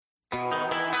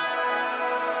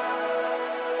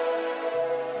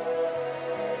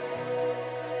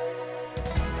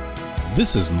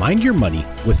This is Mind Your Money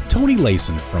with Tony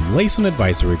Layson from Layson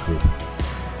Advisory Group.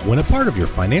 When a part of your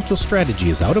financial strategy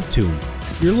is out of tune,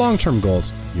 your long-term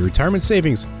goals, your retirement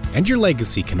savings, and your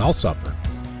legacy can all suffer.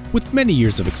 With many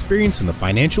years of experience in the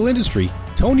financial industry,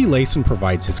 Tony Layson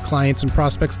provides his clients and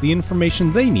prospects the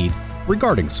information they need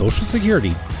regarding Social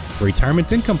Security,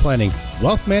 retirement income planning,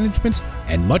 wealth management,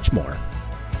 and much more.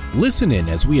 Listen in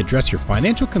as we address your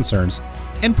financial concerns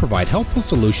and provide helpful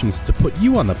solutions to put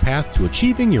you on the path to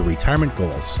achieving your retirement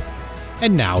goals.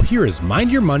 And now, here is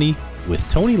Mind Your Money with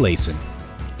Tony Layson.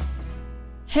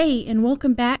 Hey, and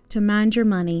welcome back to Mind Your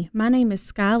Money. My name is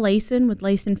Sky Layson with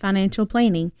Layson Financial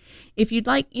Planning. If you'd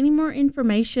like any more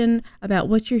information about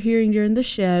what you're hearing during the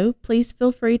show, please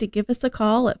feel free to give us a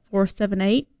call at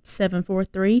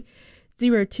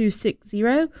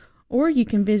 478-743-0260, or you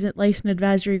can visit Layson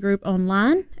Advisory Group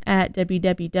online at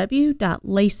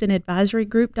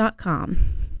www.laysonadvisorygroup.com.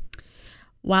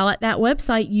 While at that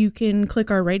website, you can click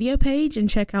our radio page and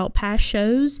check out past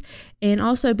shows, and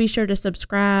also be sure to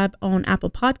subscribe on Apple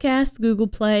Podcasts, Google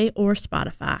Play, or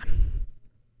Spotify.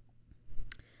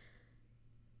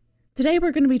 Today,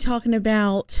 we're going to be talking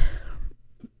about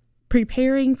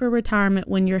preparing for retirement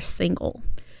when you're single.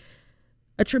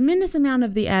 A tremendous amount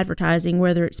of the advertising,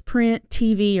 whether it's print,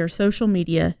 TV, or social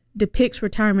media, depicts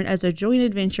retirement as a joint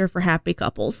adventure for happy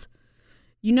couples.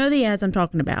 You know the ads I'm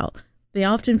talking about. They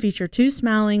often feature two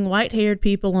smiling, white-haired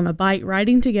people on a bike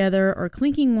riding together or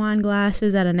clinking wine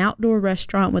glasses at an outdoor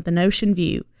restaurant with an ocean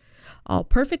view. All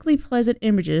perfectly pleasant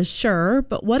images, sure,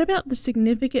 but what about the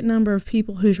significant number of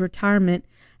people whose retirement,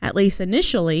 at least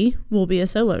initially, will be a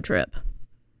solo trip?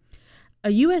 A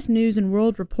U.S. News and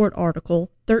World Report article,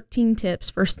 13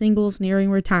 Tips for Singles Nearing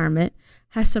Retirement,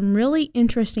 has some really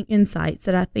interesting insights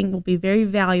that I think will be very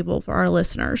valuable for our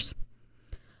listeners.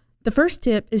 The first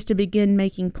tip is to begin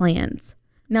making plans.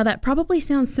 Now, that probably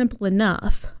sounds simple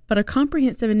enough, but a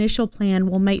comprehensive initial plan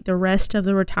will make the rest of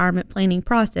the retirement planning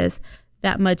process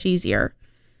that much easier.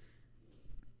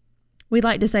 We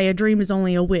like to say a dream is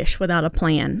only a wish without a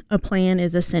plan. A plan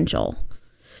is essential.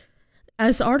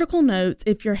 As the article notes,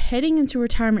 if you're heading into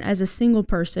retirement as a single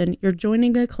person, you're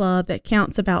joining a club that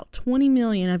counts about 20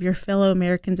 million of your fellow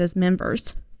Americans as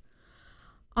members.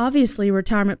 Obviously,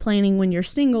 retirement planning when you're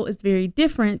single is very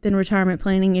different than retirement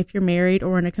planning if you're married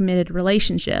or in a committed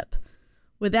relationship.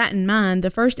 With that in mind,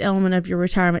 the first element of your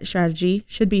retirement strategy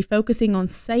should be focusing on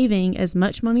saving as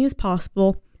much money as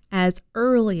possible as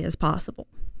early as possible.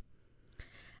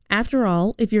 After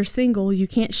all, if you're single, you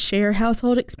can't share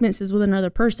household expenses with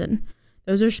another person.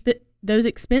 Those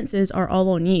expenses are all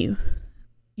on you.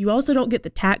 You also don't get the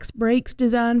tax breaks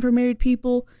designed for married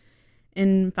people.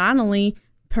 And finally,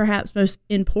 perhaps most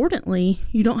importantly,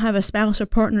 you don't have a spouse or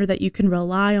partner that you can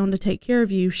rely on to take care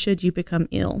of you should you become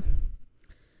ill.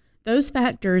 Those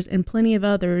factors and plenty of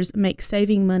others make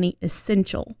saving money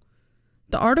essential.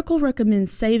 The article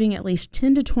recommends saving at least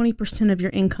 10 to 20% of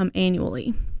your income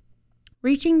annually.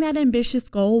 Reaching that ambitious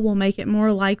goal will make it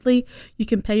more likely you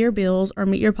can pay your bills or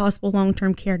meet your possible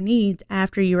long-term care needs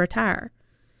after you retire.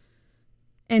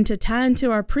 And to tie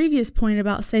into our previous point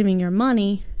about saving your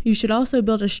money, you should also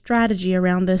build a strategy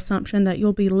around the assumption that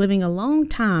you'll be living a long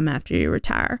time after you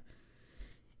retire.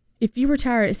 If you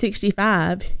retire at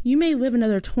 65, you may live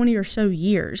another 20 or so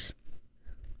years.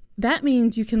 That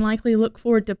means you can likely look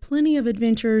forward to plenty of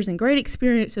adventures and great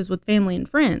experiences with family and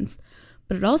friends.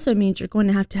 But it also means you're going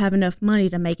to have enough money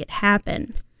to make it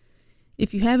happen.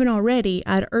 If you haven't already,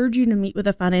 I'd urge you to meet with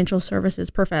a financial services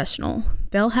professional.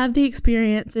 They'll have the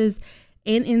experiences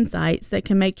and insights that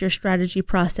can make your strategy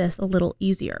process a little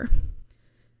easier.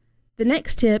 The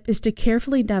next tip is to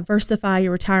carefully diversify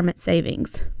your retirement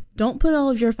savings. Don't put all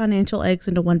of your financial eggs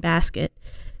into one basket.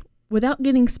 Without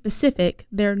getting specific,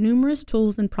 there are numerous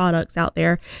tools and products out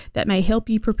there that may help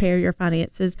you prepare your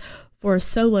finances for a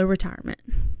solo retirement.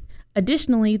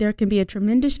 Additionally, there can be a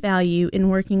tremendous value in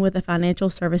working with a financial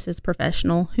services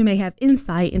professional who may have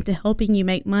insight into helping you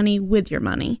make money with your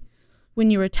money.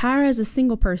 When you retire as a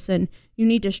single person, you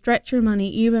need to stretch your money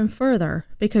even further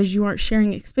because you aren't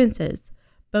sharing expenses,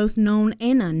 both known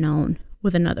and unknown,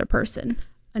 with another person.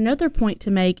 Another point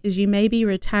to make is you may be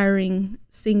retiring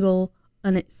single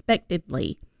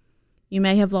unexpectedly. You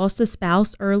may have lost a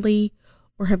spouse early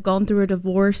or have gone through a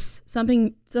divorce. Some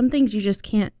things you just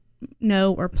can't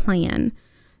know or plan.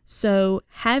 So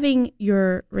having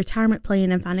your retirement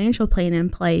plan and financial plan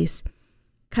in place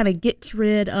kind of gets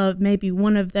rid of maybe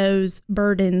one of those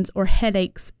burdens or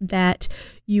headaches that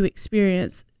you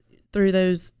experience through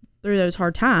those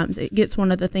hard times. It gets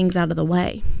one of the things out of the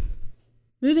way.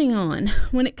 Moving on,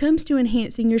 when it comes to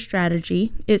enhancing your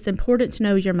strategy, it's important to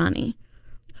know your money.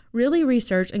 Really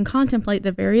research and contemplate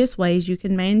the various ways you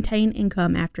can maintain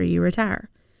income after you retire.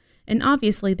 And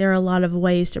obviously, there are a lot of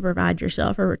ways to provide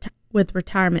yourself with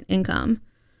retirement income.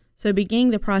 So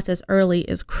beginning the process early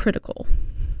is critical.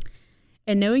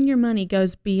 And knowing your money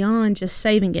goes beyond just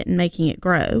saving it and making it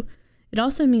grow. It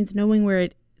also means knowing where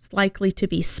it's likely to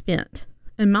be spent.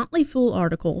 A Motley Fool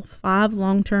article, 5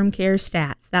 long-term care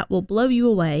stats that will blow you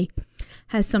away,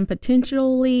 has some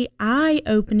potentially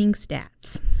eye-opening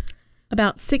stats.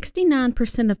 About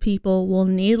 69% of people will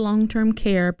need long-term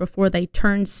care before they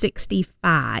turn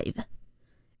 65.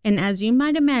 And as you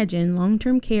might imagine,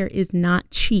 long-term care is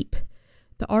not cheap.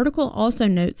 The article also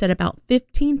notes that about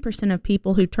 15% of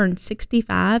people who turned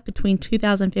 65 between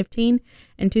 2015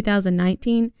 and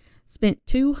 2019 spent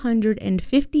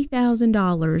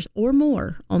 $250,000 or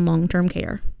more on long-term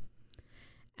care.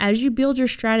 As you build your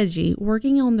strategy,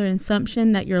 working on the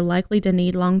assumption that you're likely to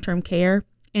need long-term care,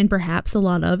 and perhaps a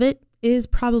lot of it, is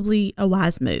probably a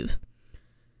wise move.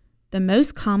 The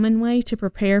most common way to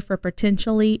prepare for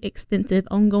potentially expensive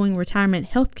ongoing retirement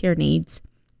healthcare needs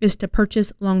is to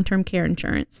purchase long-term care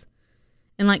insurance.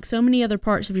 And like so many other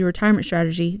parts of your retirement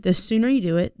strategy, the sooner you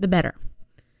do it, the better.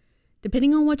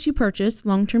 Depending on what you purchase,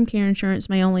 long-term care insurance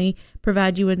may only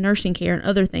provide you with nursing care and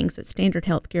other things that standard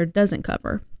healthcare doesn't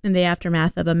cover in the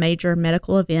aftermath of a major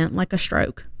medical event like a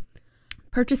stroke.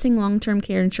 Purchasing long-term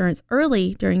care insurance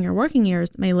early during your working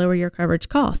years may lower your coverage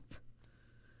costs.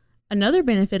 Another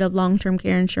benefit of long-term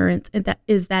care insurance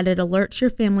is that it alerts your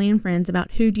family and friends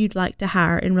about who you'd like to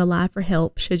hire and rely for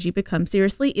help should you become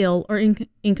seriously ill or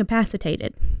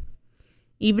incapacitated.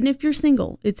 Even if you're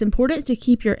single, it's important to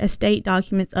keep your estate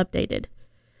documents updated.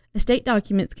 Estate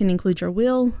documents can include your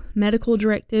will, medical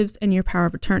directives, and your power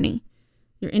of attorney.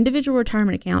 Your individual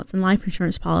retirement accounts and life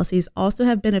insurance policies also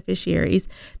have beneficiaries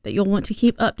that you'll want to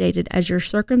keep updated as your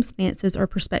circumstances or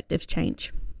perspectives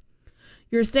change.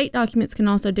 Your estate documents can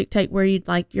also dictate where you'd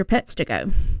like your pets to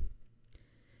go.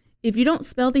 If you don't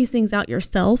spell these things out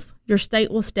yourself, your estate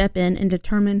will step in and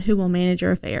determine who will manage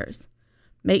your affairs.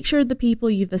 Make sure the people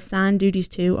you've assigned duties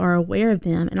to are aware of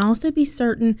them, and also be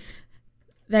certain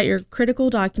that your critical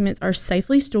documents are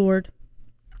safely stored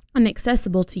and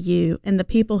accessible to you and the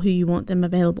people who you want them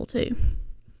available to.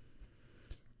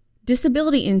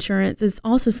 Disability insurance is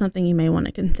also something you may want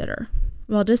to consider.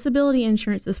 While disability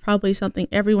insurance is probably something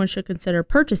everyone should consider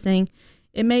purchasing,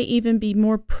 it may even be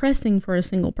more pressing for a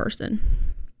single person,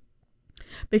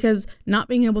 because not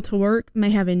being able to work may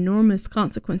have enormous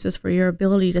consequences for your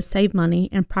ability to save money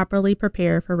and properly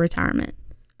prepare for retirement.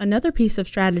 Another piece of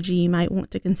strategy you might want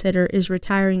to consider is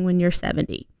retiring when you're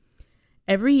 70.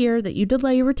 Every year that you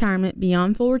delay your retirement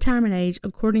beyond full retirement age,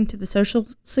 according to the Social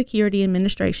Security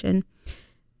Administration,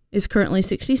 is currently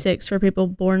 66 for people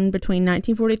born between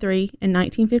 1943 and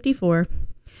 1954,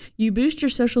 you boost your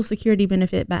Social Security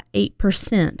benefit by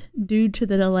 8% due to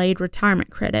the delayed retirement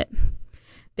credit.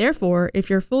 Therefore, if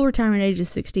your full retirement age is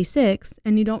 66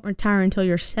 and you don't retire until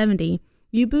you're 70,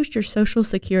 you boost your Social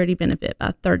Security benefit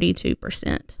by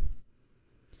 32%.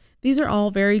 These are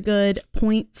all very good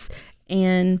points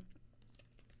and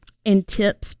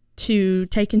tips to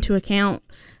take into account,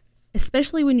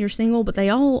 especially when you're single, but they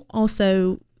all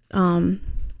also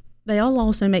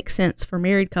make sense for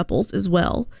married couples as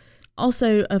well.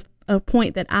 Also, a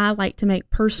point that I like to make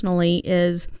personally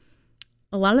is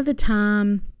a lot of the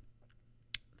time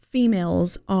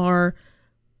females are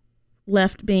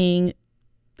left being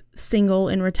single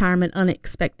in retirement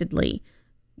unexpectedly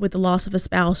with the loss of a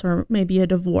spouse or maybe a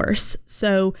divorce.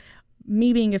 So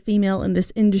me being a female in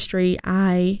this industry,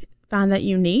 I find that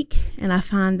unique, and I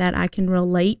find that I can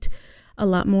relate a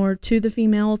lot more to the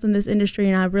females in this industry,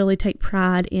 and I really take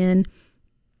pride in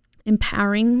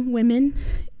empowering women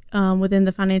within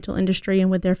the financial industry and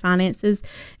with their finances,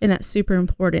 and that's super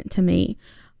important to me.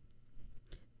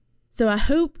 So I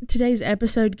hope today's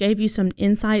episode gave you some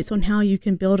insights on how you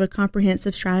can build a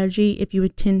comprehensive strategy if you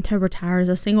intend to retire as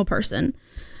a single person.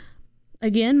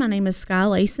 Again, my name is Sky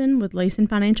Layson with Layson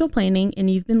Financial Planning, and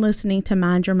you've been listening to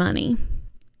Mind Your Money.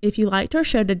 If you liked our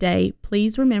show today,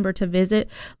 please remember to visit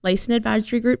Layson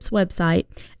Advisory Group's website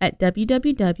at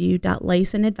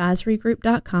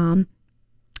www.laysonadvisorygroup.com,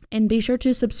 and be sure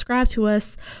to subscribe to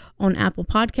us on Apple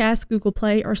Podcasts, Google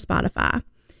Play, or Spotify.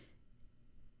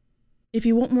 If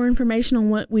you want more information on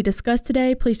what we discussed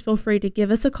today, please feel free to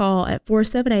give us a call at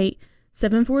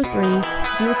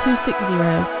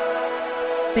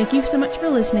 478-743-0260. Thank you so much for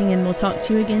listening, and we'll talk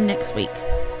to you again next week.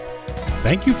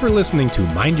 Thank you for listening to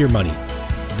Mind Your Money.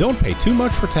 Don't pay too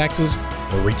much for taxes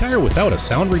or retire without a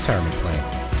sound retirement plan.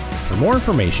 For more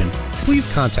information, please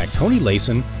contact Tony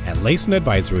Layson at Layson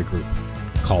Advisory Group.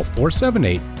 Call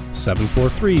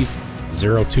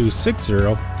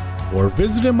 478-743-0260 or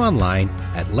visit him online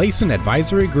at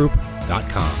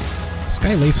LasonAdvisoryGroup.com.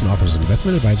 Sky Layson offers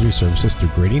investment advisory services through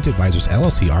Gradient Advisors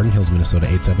LLC, Arden Hills, Minnesota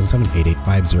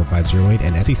 877-885-0508,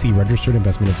 and SEC Registered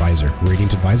Investment Advisor.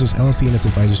 Gradient Advisors LLC and its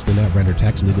advisors do not render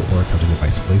tax, legal, or accounting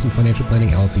advice. Layson Financial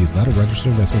Planning LLC is not a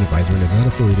registered investment advisor and is not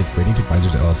affiliated with Gradient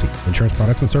Advisors LLC. Insurance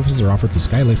products and services are offered through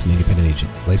Sky Layson Independent Agent.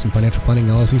 Layson Financial Planning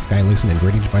LLC, Sky Layson, and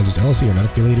Gradient Advisors LLC are not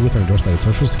affiliated with or endorsed by the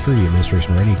Social Security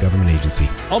Administration or any government agency.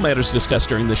 All matters discussed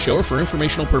during this show are for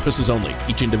informational purposes only.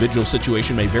 Each individual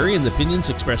situation may vary, and the opinions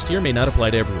expressed here may not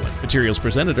apply to everyone. Materials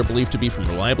presented are believed to be from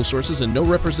reliable sources, and no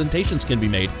representations can be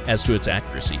made as to its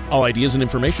accuracy. All ideas and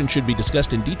information should be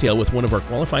discussed in detail with one of our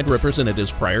qualified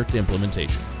representatives prior to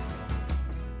implementation.